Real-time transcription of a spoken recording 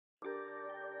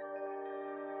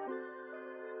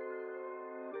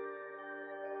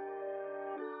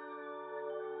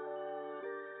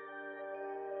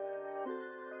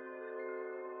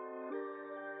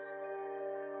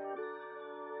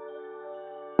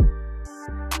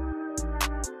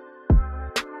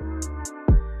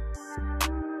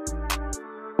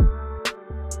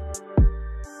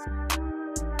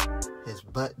His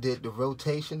butt did the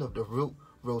rotation of the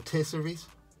rotisseries,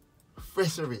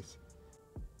 frisseries.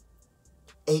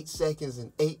 8 seconds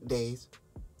and 8 days.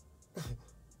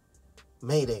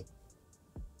 Mayday.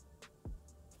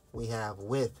 We have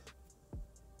with,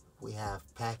 we have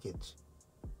package,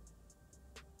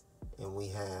 and we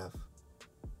have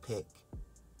pick.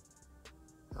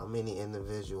 How many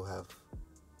individuals have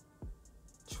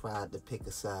tried to pick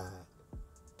a side,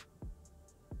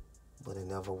 but it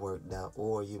never worked out?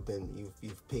 Or you've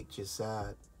picked your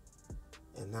side,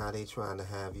 and now they trying to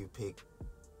have you pick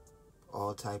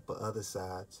all type of other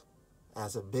sides.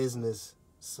 As a business,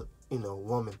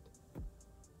 woman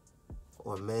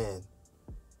or man,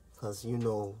 because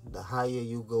the higher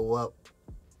you go up,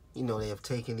 they have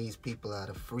taken these people out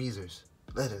of freezers.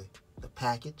 Literally, the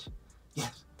package.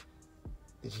 Yes.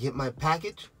 Did you get my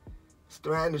package?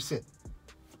 Mr. Anderson.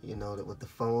 That with the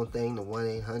phone thing, the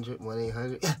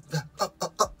 1-800. Yeah.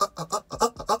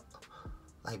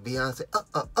 Like Beyonce.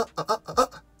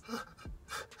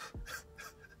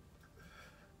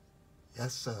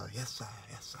 Yes, sir. Yes, sir.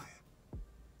 Yes, sir.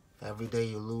 Every day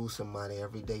you lose somebody.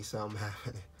 Every day something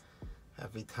happening.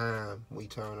 Every time we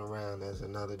turn around, there's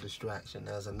another distraction.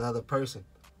 There's another person.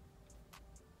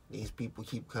 These people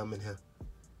keep coming here.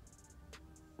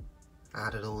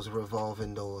 Out of those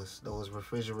revolving doors, those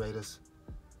refrigerators,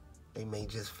 they may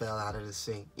just fell out of the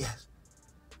sink. Yes.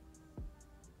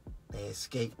 They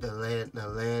escaped the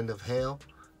land of hell.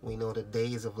 We know the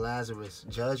days of Lazarus.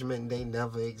 Judgment Day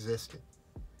never existed.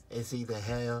 It's either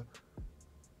hell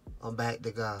or back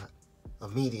to God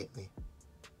immediately.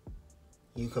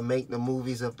 You can make the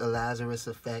movies of the Lazarus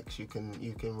effects. You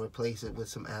can replace it with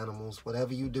some animals.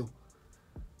 Whatever you do.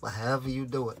 But however you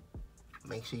do it,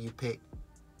 make sure you pick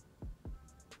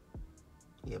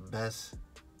your best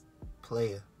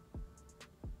player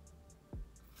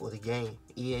for the game.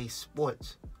 EA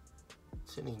Sports.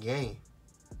 It's in the game.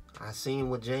 I seen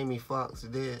what Jamie Foxx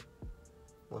did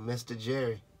with Mr.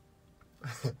 Jerry.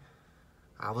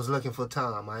 I was looking for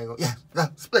Tom. I ain't gonna... Yeah,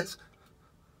 splits.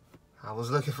 I was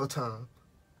looking for Tom.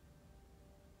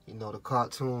 The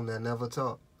cartoon that never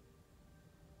talked.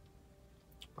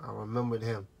 I remembered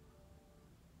him.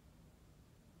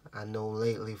 I know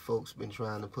lately folks been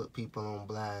trying to put people on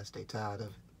blast. They tired of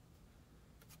it.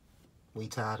 We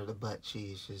tired of the butt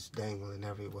cheese just dangling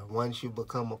everywhere. Once you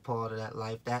become a part of that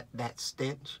life, that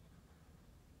stench.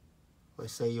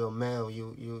 Let's say you're a male,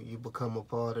 you become a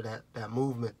part of that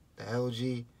movement, the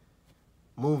LG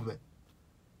movement.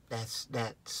 That's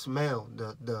that smell,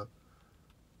 the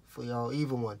for y'all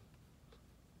evil one.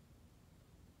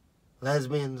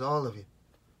 Lesbians, all of you,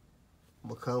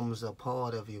 becomes a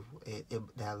part of you.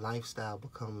 That lifestyle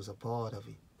becomes a part of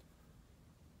you.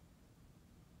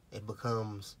 It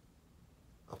becomes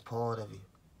a part of you.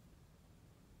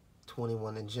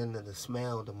 21 agenda, the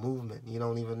smell, the movement, you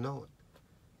don't even know it.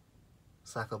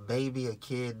 It's like a baby, a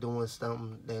kid doing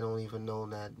something, they don't even know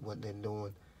that what they're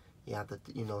doing. You have to,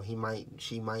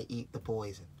 she might eat the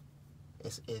poison.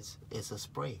 It's a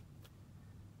spray.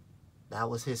 That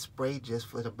was his spray just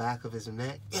for the back of his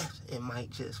neck. Yes, it might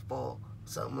just fall.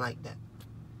 Something like that.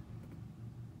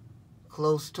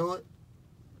 Close to it.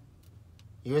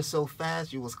 You're so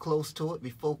fast, you was close to it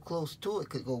before close to it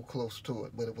could go close to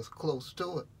it, but it was close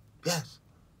to it. Yes.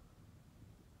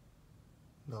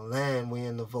 The land, we're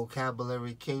in the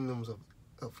vocabulary kingdoms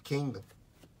of kingdom.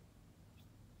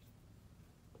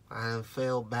 I done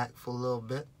fell back for a little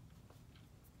bit.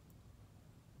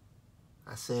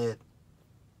 I said,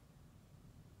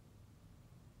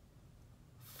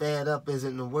 fed up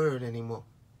isn't the word anymore.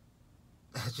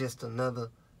 That's just another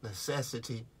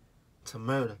necessity to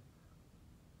murder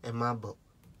in my book.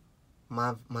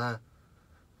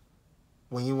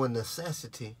 When you a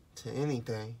necessity to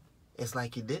anything, it's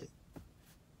like you did it.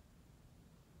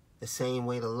 The same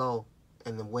way the law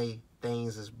and the way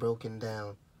things is broken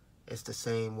down, it's the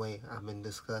same way I've been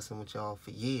discussing with y'all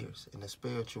for years in the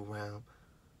spiritual realm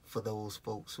for those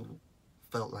folks who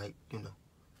felt like, you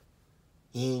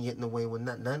ain't getting away with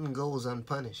nothing. Nothing goes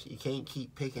unpunished. You can't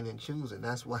keep picking and choosing.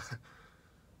 That's why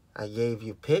I gave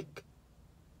you pick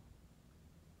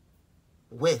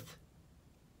with.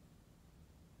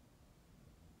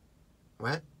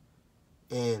 Right?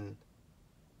 And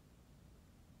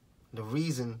the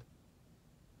reason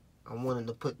I wanted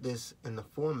to put this in the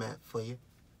format for you,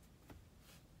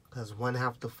 because one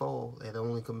have to fall. It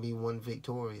only can be one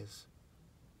victorious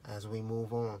as we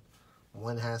move on.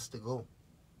 One has to go.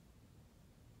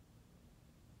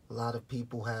 A lot of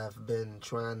people have been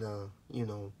trying to,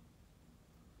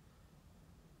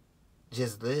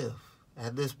 just live.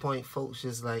 At this point, folks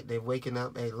just like, they're waking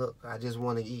up, hey, look, I just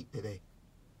want to eat today.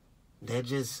 They're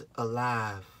just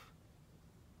alive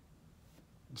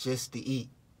just to eat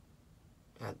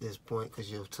at this point,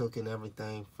 because you've taken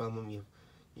everything from them.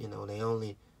 You know, they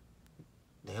only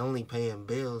paying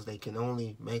bills. They can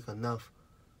only make enough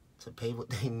to pay what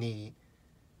they need,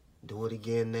 do it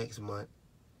again next month,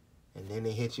 and then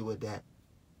they hit you with that.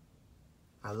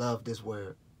 I love this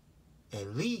word.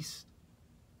 At least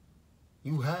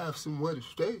you have somewhere to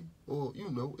stay, or, you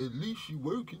know, at least you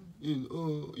working, and,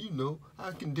 you know,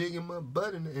 I can dig in my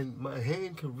butt and my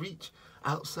hand can reach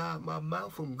outside my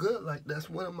mouth. I'm good. Like, that's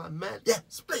one of my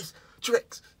splish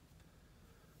tricks.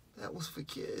 That was for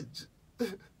kids.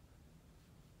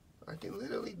 I can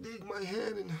literally dig my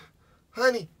hand and,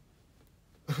 honey,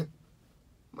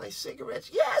 my cigarettes,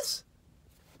 yes!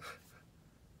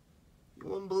 You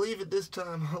wouldn't believe it this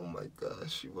time. Oh my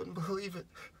gosh, you wouldn't believe it.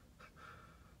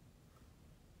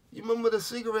 You remember the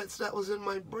cigarettes that was in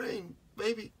my brain,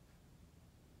 baby?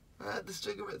 I had the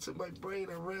cigarettes in my brain.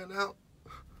 I ran out.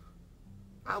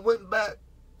 I went back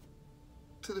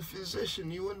to the physician.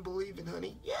 You wouldn't believe it,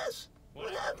 honey. Yes.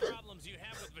 What happened? Problems you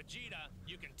have with Vegeta,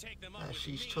 you can take them up As with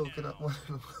she's me choking now. up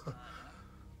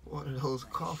one of those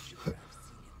cough,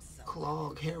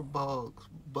 clog, hair bugs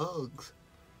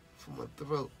from my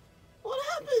throat. What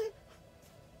happened?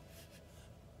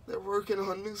 They're working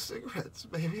on new cigarettes,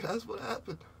 baby. That's what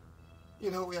happened.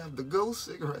 You know, we have the ghost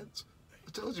cigarettes.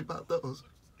 I told you about those.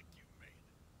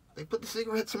 They put the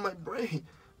cigarettes in my brain.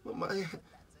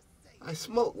 I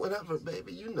smoke whenever,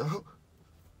 baby, you know.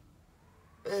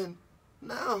 And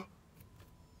now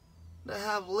they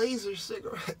have laser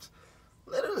cigarettes.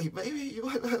 Literally, baby, you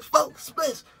and I, folks,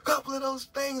 splits, couple of those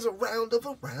things, a round of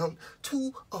around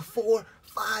 2 or 4,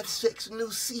 5, 6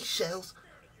 new seashells.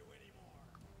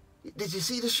 Did you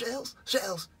see the shells?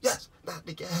 Shells, yes, not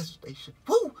the gas station.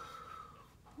 Woo!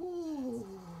 Woo!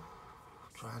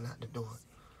 Try not to do it.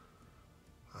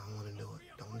 I don't want to do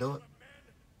it. Don't do it.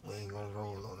 We ain't gonna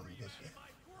roll on them this yet.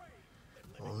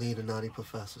 We'll leave the nutty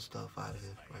professor stuff out of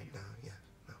here right now. Yeah,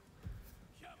 no.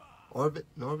 Orbit,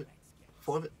 Norbit,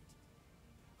 Forbit,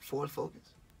 Ford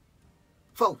Focus.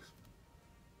 Focus.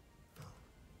 No.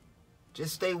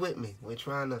 Just stay with me. We're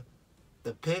trying to,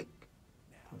 the pick,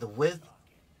 the width.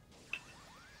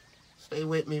 Stay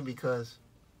with me, because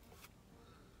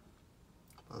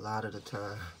a lot of the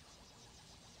time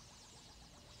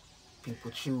people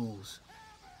choose,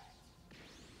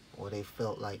 or they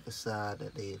felt like the side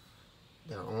that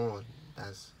they're on,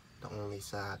 that's the only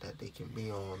side that they can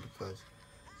be on, because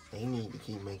they need to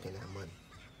keep making that money.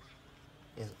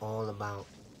 It's all about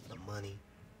the money,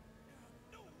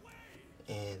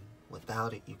 and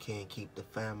without it, you can't keep the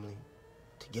family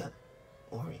together,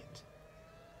 oriented.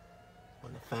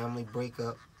 When the family break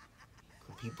up,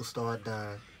 when people start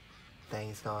dying,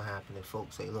 things start happening.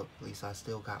 Folks say, look, at least I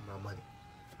still got my money.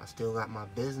 I still got my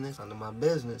business. Under my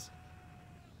business,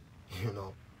 you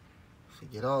know,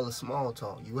 forget all the small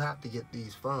talk. You have to get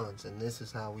these funds, and this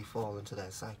is how we fall into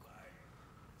that cycle.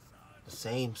 The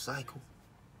same cycle.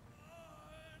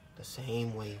 The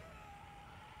same way.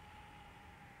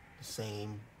 The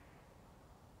same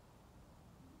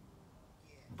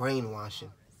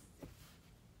brainwashing.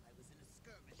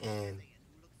 And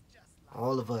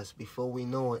all of us, before we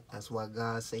know it, that's why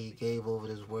God said he gave over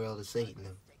this world to Satan.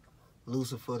 And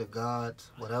Lucifer, the gods,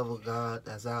 whatever God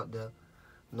that's out there.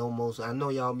 No most. I know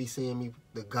y'all be seeing me,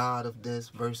 the God of this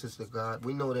versus the God.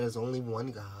 We know there's only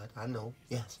one God. I know.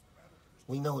 Yes.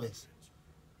 We know this.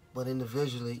 But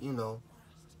individually, you know,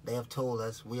 they have told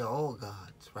us we are all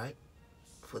gods, right?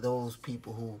 For those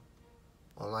people who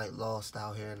are like lost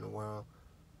out here in the world.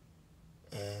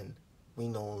 And we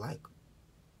know, like,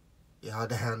 y'all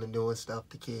down to doing stuff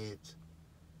to kids.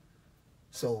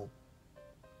 So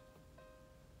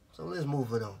let's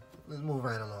move it on. Let's move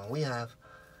right along. We have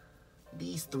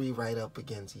these three right up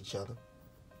against each other.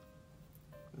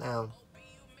 Now,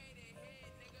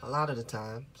 a lot of the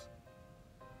times,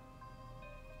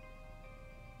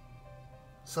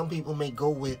 some people may go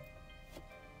with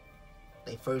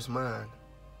their first mind,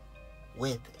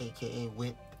 with, aka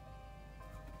with,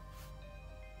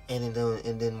 and it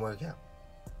didn't work out.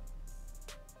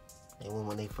 And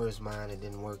when they first mind, it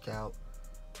didn't work out.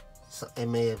 So it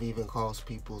may have even cost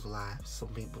people's lives. Some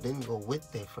people didn't go with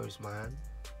their first mind,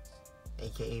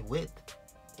 aka with,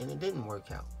 and it didn't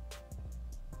work out.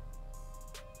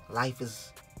 Life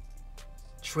is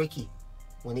tricky.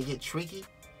 When it gets tricky,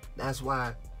 that's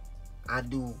why I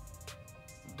do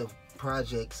the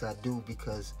projects I do,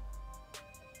 because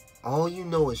all you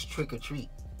know is trick or treat.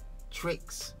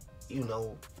 Tricks, you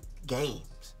know,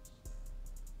 games.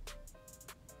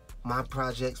 My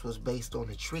projects was based on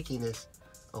the trickiness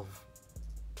of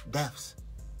deaths,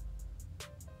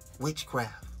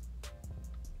 witchcraft,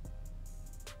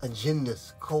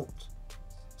 agendas, cults,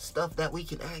 stuff that we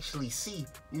can actually see.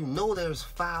 You know there's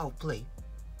foul play,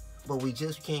 but we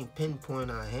just can't pinpoint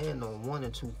our hand on one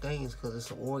or two things because it's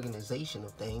an organization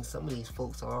of things. Some of these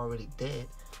folks are already dead,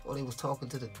 or they was talking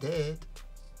to the dead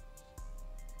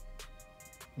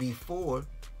before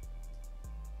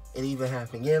it even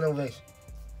happened. Yeah, innovation.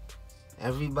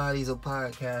 Everybody's a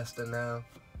podcaster now.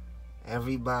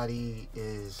 Everybody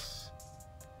is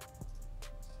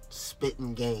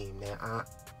spitting game. Now,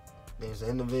 there's an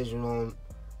individual on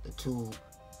the tube.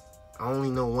 I only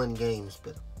know one game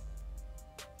spitter.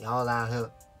 Y'all out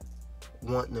here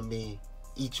wanting to be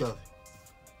each other.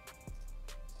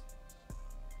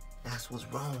 That's what's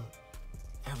wrong.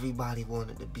 Everybody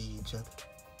wanted to be each other.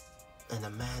 An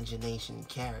imagination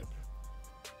character.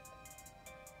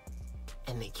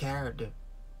 And the character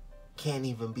can't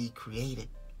even be created.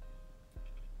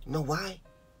 You know why?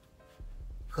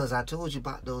 Because I told you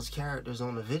about those characters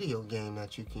on the video game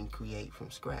that you can create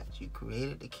from scratch. You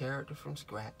created the character from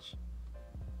scratch.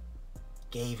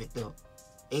 Gave it the...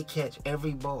 It catch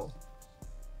every ball.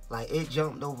 Like, it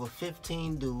jumped over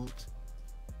 15 dudes,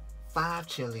 5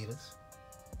 cheerleaders,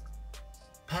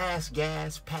 passed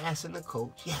gas, passing the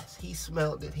coach. Yes, he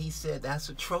smelled it. He said that's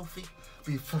a trophy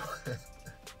before...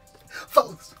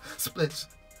 Folks, splits,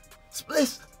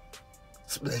 splits,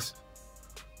 splits.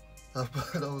 Up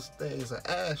those things, an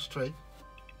ashtray.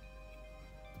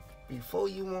 Before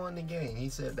you won the game, he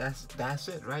said that's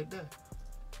it right there.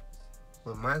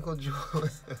 But Michael Jordan,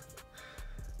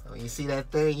 you see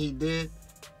that thing he did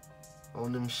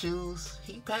on them shoes?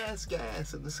 He passed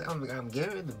gas in the sky. I'm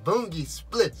guaranteed the boongie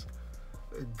splits.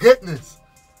 The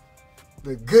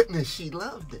goodness, she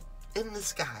loved it in the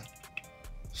sky.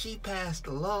 She passed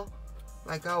the law.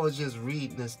 Like, I was just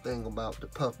reading this thing about the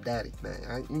Puff Daddy thing.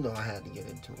 You know I had to get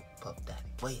into it. Puff Daddy.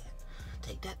 Where you at?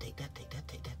 Take that, take that, take that,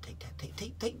 take that, take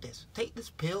that, take this. Take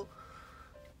this pill.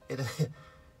 It'll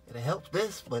help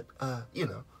this, but, you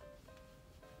know.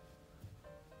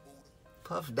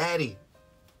 Puff Daddy.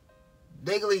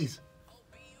 Digglies.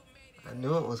 I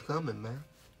knew it was coming, man.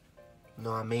 You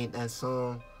know, I made that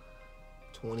song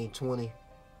 2020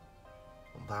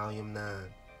 on Volume 9.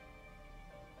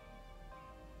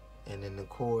 And in the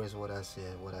chorus, what I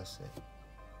said.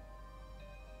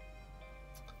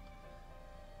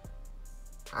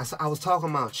 I was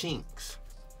talking about chinks.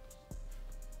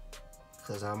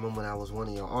 Because I remember that was one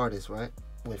of your artists, right?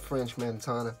 With French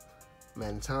Montana.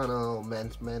 The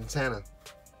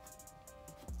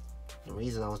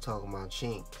reason I was talking about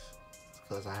chinks is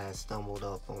because I had stumbled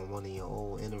up on one of your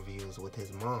old interviews with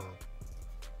his mom.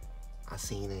 I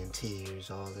seen her in tears,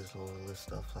 all this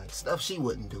stuff. Like, stuff she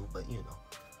wouldn't do, but you know.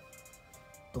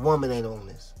 The woman ain't on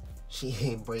this. She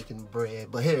ain't breaking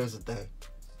bread. But here's the thing.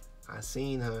 I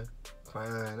seen her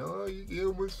crying. Oh, you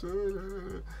killed my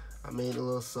son. I made a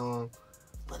little song.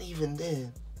 But even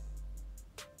then,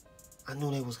 I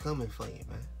knew they was coming for you,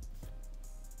 man.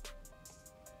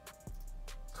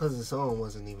 Because the song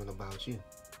wasn't even about you.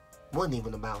 Wasn't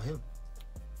even about him.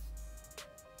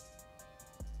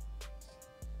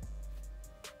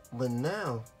 But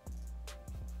now...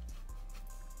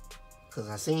 Because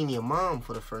I seen your mom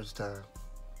for the first time.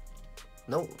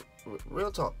 No, real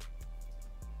talk.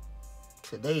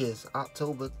 Today is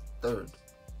October 3rd.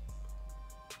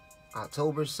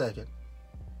 October 2nd.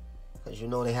 Because you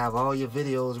know they have all your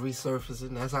videos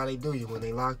resurfacing. That's how they do you. When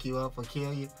they lock you up or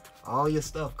kill you, all your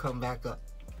stuff come back up.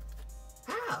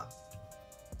 How?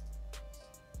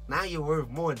 Now you're worth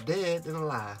more dead than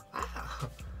alive. How?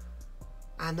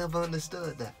 I never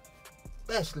understood that.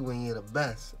 Especially when you're the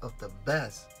best of the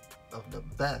best. Of the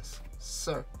best,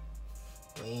 sir.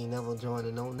 We ain't never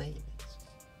joining no navies.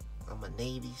 I'm a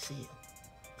Navy SEAL.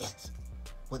 Yes.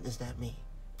 What does that mean?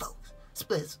 Folks,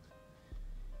 splits.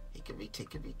 Hickory,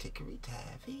 tickory, tickory,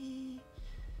 taffy.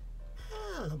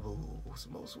 Malibu's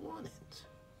most wanted.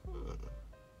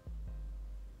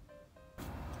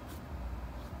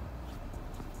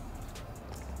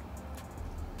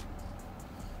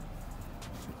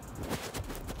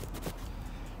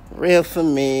 Real for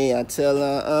me, I tell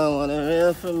her I want it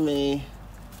real for me.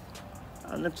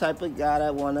 I'm the type of guy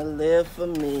that want to live for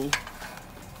me.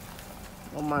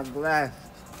 On my glass.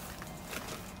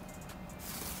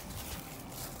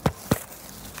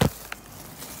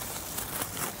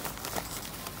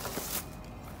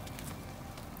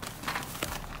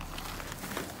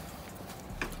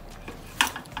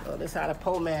 So this how the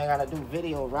poor man gotta do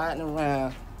video riding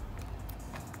around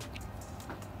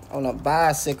on a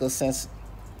bicycle since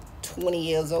 20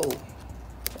 years old.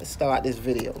 Let's start this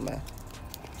video, man.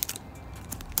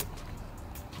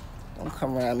 Don't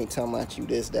come around me talking about you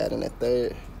this, that, and the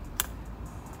third.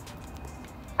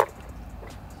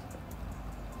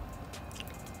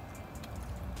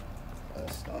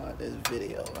 Let's start this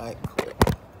video right quick.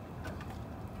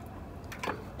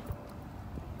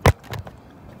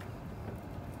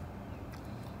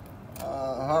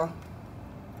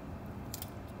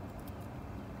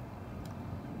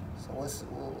 So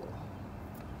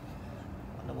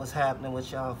what's happening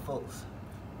with y'all folks?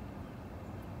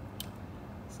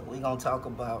 So we gonna talk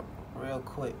about real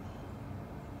quick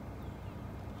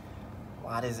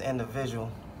why this individual,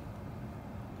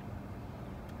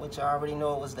 which I already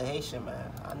know it was the Haitian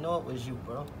man. I know it was you,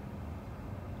 bro.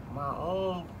 My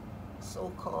own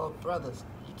so-called brothers,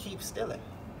 you keep stealing.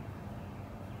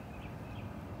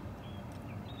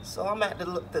 So I'm at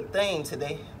the thing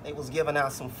today. They was giving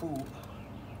out some food.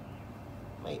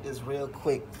 Make this real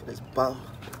quick for this bum.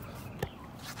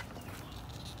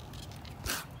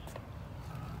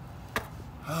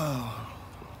 Oh,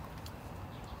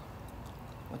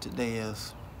 what today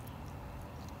is?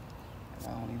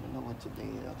 I don't even know what today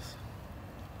is.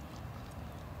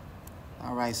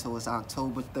 All right, so it's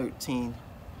October 13th,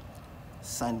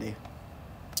 Sunday.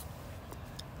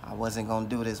 I wasn't gonna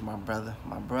do this, my brother.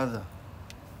 My brother.